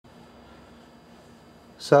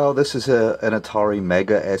So this is an Atari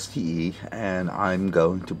Mega STe, and I'm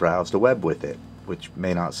going to browse the web with it, which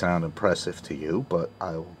may not sound impressive to you, but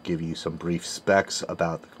I'll give you some brief specs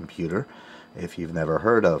about the computer if you've never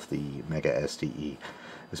heard of the Mega STe.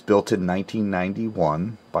 It's built in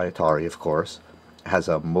 1991 by Atari, of course. It has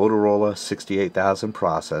a Motorola 68000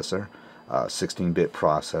 processor, 16-bit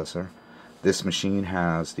processor. This machine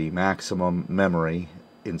has the maximum memory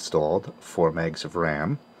installed, 4 megs of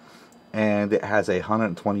RAM, and it has a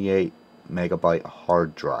 128 megabyte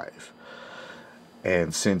hard drive.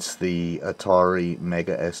 And since the Atari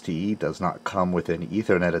Mega STe does not come with an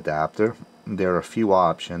Ethernet adapter, there are a few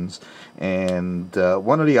options, and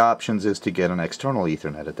one of the options is to get an external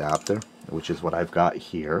Ethernet adapter, which is what I've got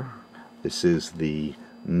here. This is the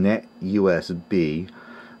NetUSBee.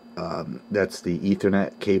 That's the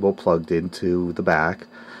Ethernet cable plugged into the back,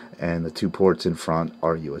 and the two ports in front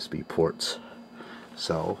are USB ports.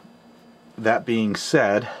 So that being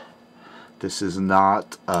said, this is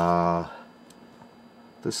not a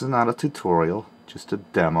tutorial, just a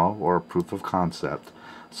demo or a proof of concept.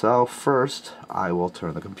 So first, I will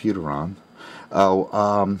turn the computer on.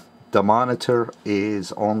 The monitor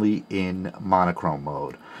is only in monochrome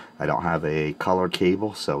mode. I don't have a color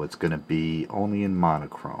cable, so it's going to be only in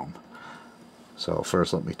monochrome. So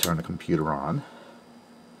first, let me turn the computer on.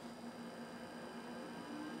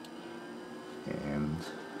 And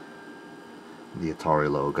the Atari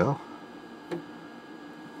logo.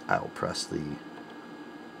 I'll press the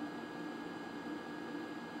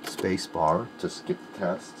space bar to skip the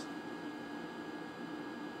test.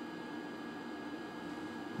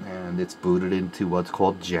 And it's booted into what's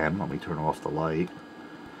called GEM. Let me turn off the light.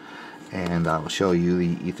 And I'll show you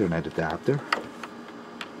the Ethernet adapter.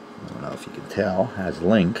 I don't know if you can tell, it has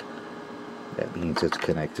link. That means it's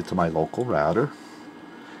connected to my local router.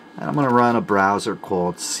 And I'm going to run a browser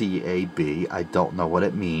called CAB. I don't know what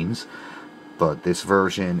it means, but this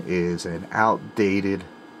version is an outdated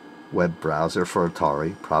web browser for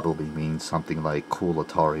Atari. Probably means something like Cool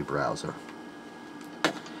Atari Browser.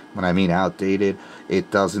 When I mean outdated,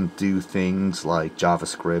 it doesn't do things like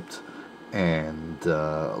JavaScript and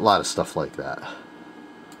a lot of stuff like that.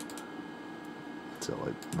 So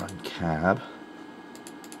I run cab.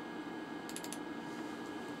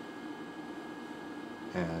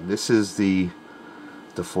 And this is the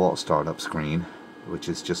default startup screen, which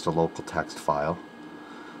is just a local text file.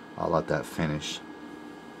 I'll let that finish.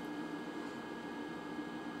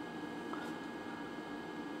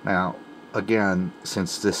 Now, again,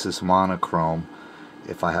 since this is monochrome,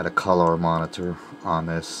 if I had a color monitor on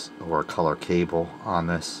this or a color cable on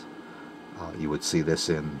this, you would see this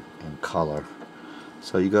in color.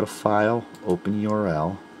 So you go to File, Open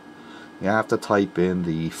URL. You have to type in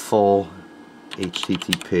the full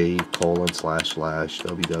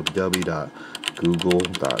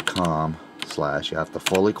http://www.google.com/ you have to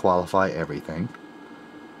fully qualify everything,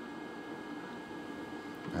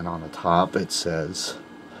 and on the top it says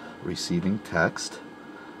receiving text,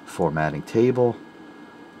 formatting table.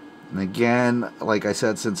 And again, like I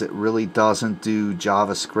said, since it really doesn't do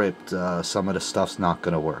JavaScript, some of the stuff's not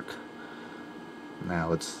going to work.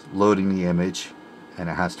 Now it's loading the image, and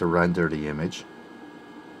it has to render the image.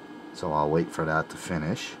 So I'll wait for that to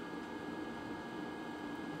finish.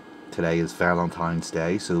 Today is Valentine's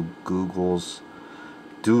Day, so Google's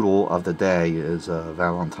doodle of the day is a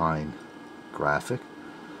Valentine graphic.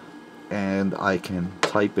 And I can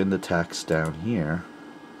type in the text down here.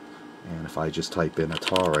 And if I just type in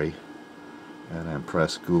Atari and then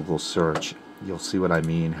press Google search, you'll see what I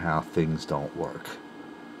mean, how things don't work.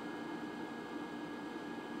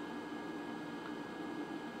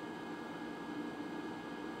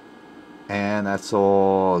 And that's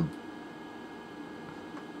all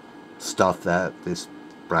stuff that this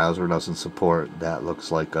browser doesn't support. That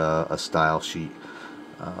looks like a style sheet.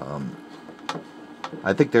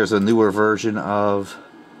 I think there's a newer version of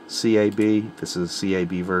CAB. This is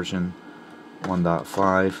CAB version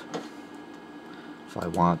 1.5. If I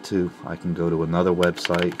want to, I can go to another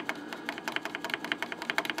website.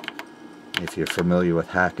 If you're familiar with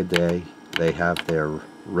Hackaday, they have their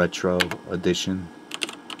retro edition.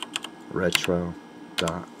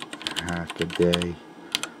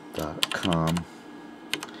 retro.hackaday.com,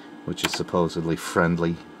 which is supposedly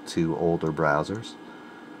friendly to older browsers.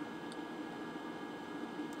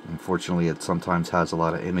 Unfortunately, it sometimes has a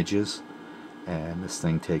lot of images, and this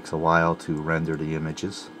thing takes a while to render the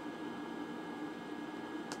images.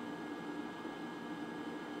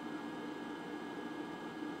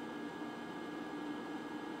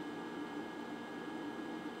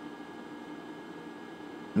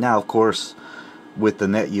 Now, of course, with the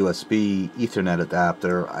NetUSBee Ethernet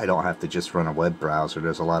adapter, I don't have to just run a web browser.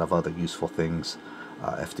 There's a lot of other useful things,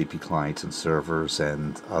 FTP clients and servers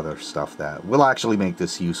and other stuff that will actually make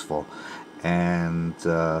this useful. And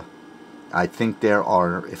I think there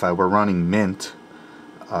are, if I were running Mint,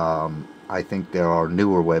 I think there are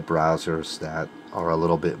newer web browsers that are a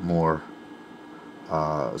little bit more,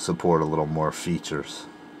 support a little more features.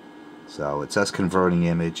 So it says converting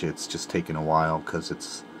image. It's just taking a while because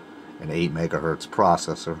it's an 8 megahertz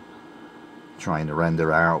processor trying to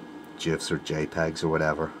render out GIFs or JPEGs or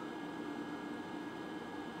whatever.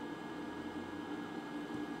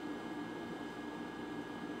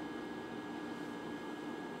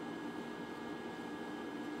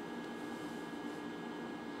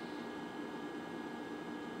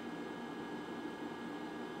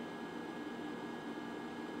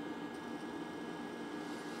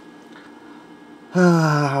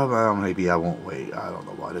 Well, maybe I won't wait. I don't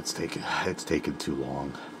know what. It's taken too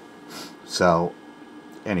long. So,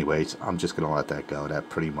 anyways, I'm just gonna let that go. That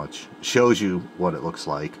pretty much shows you what it looks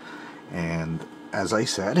like. And as I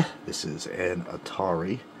said, this is an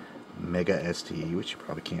Atari Mega STe, which you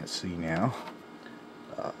probably can't see now.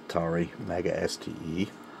 Atari Mega STe,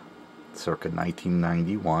 circa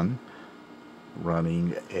 1991,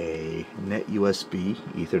 running a NetUSBee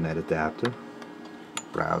Ethernet adapter,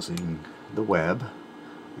 browsing the web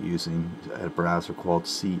using a browser called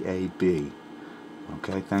CAB.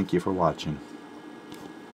 Okay, thank you for watching.